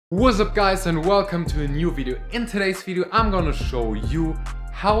What's up guys and welcome to a new video. In today's video I'm gonna show you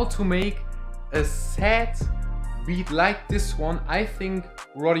how to make a sad beat like this one. I think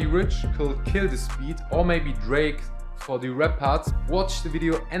Roddy Ricch could kill this beat, or maybe Drake for the rap parts. Watch the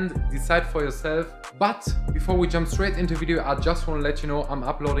video and decide for yourself. But before we jump straight into the video, I just want to let you know I'm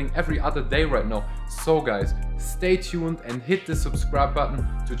uploading every other day right now. So guys, stay tuned and hit the subscribe button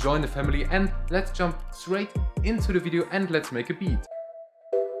to join the family, and let's jump straight into the video and let's make a beat.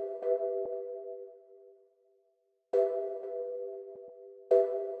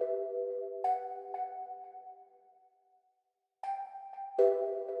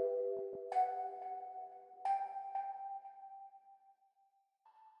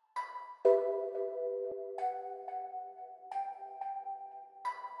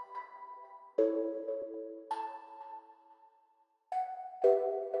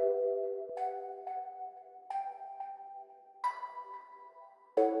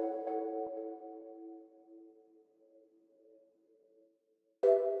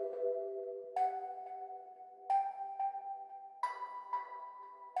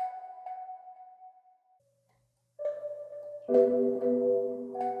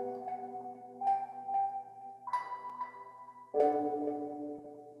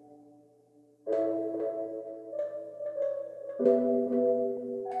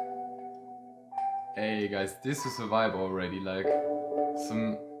 Hey guys, this is a vibe already, like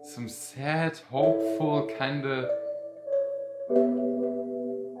some sad, hopeful kinda.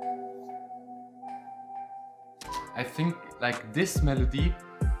 I think like this melody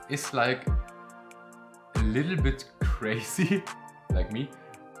is like a little bit crazy, like me,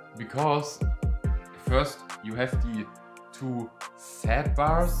 because first you have the two sad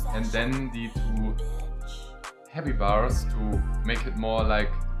bars and then the two happy bars to make it more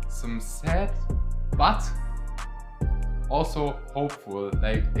like some sad but also hopeful.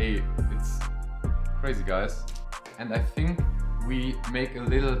 Like, hey, it's crazy guys. And I think we make a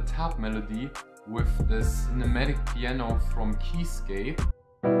little tap melody with the cinematic piano from Keyscape.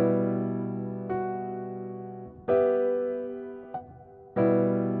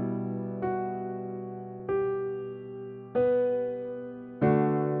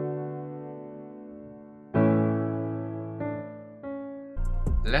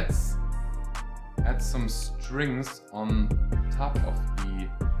 Let's add some strings on top of the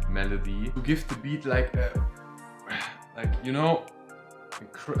melody to give the beat like a, you know,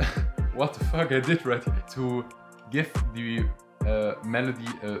 what the fuck I did right here. To give the melody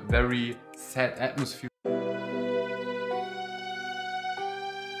a very sad atmosphere.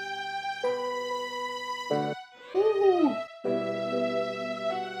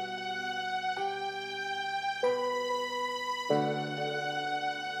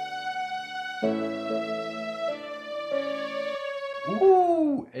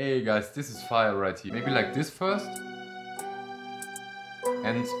 Ooh, hey guys, this is fire right here. Maybe like this first,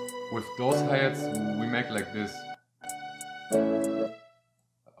 and with those hi-hats we make like this.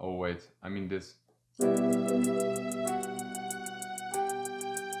 Oh wait, I mean this.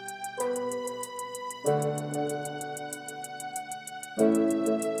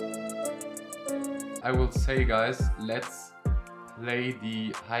 I will say guys, let's play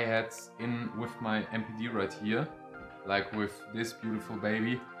the hi-hats in with my MPD right here, like with this beautiful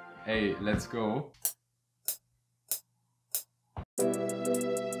baby. Hey, let's go. The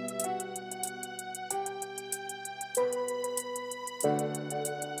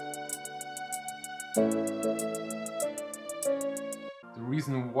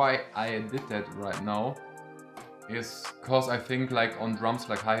reason why I did that right now is because I think like on drums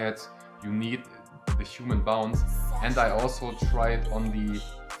like hi-hats you need the human bounce, and I also tried on the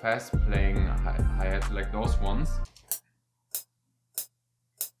fast playing hi-hat like those ones.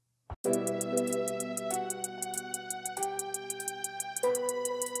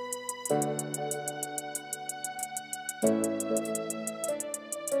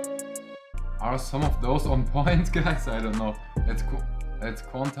 Are some of those on point, guys? I don't know. Let's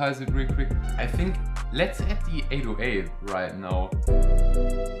quantize it real quick. I think let's add the 808 right now.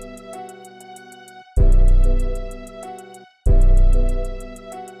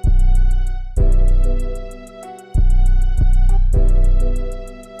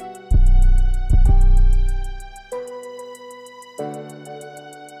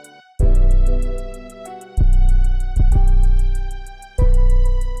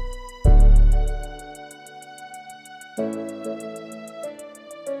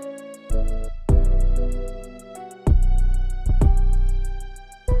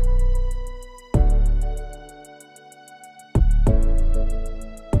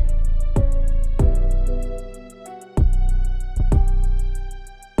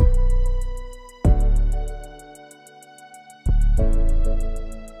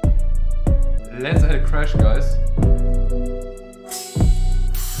 crash, guys.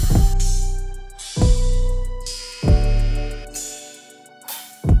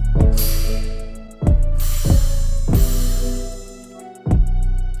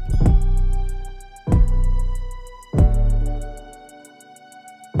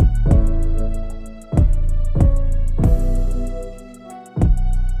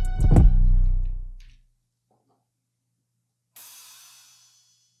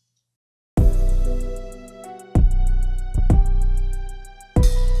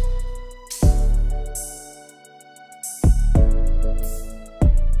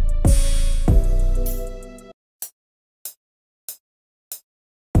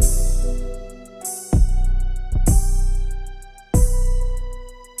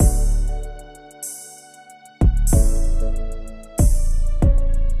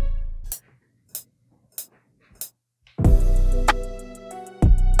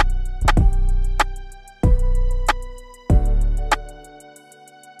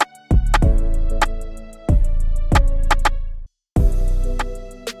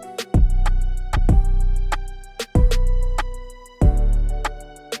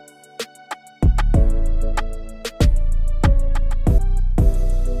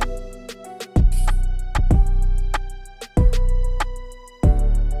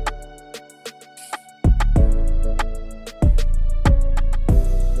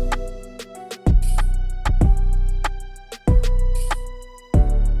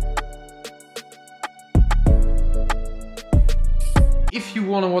 If you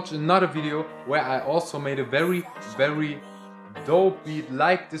want to watch another video where I also made a very dope beat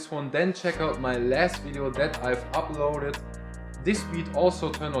like this one, then check out my last video that I've uploaded. This beat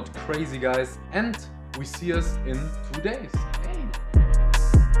also turned out crazy, guys, and we see us in 2 days.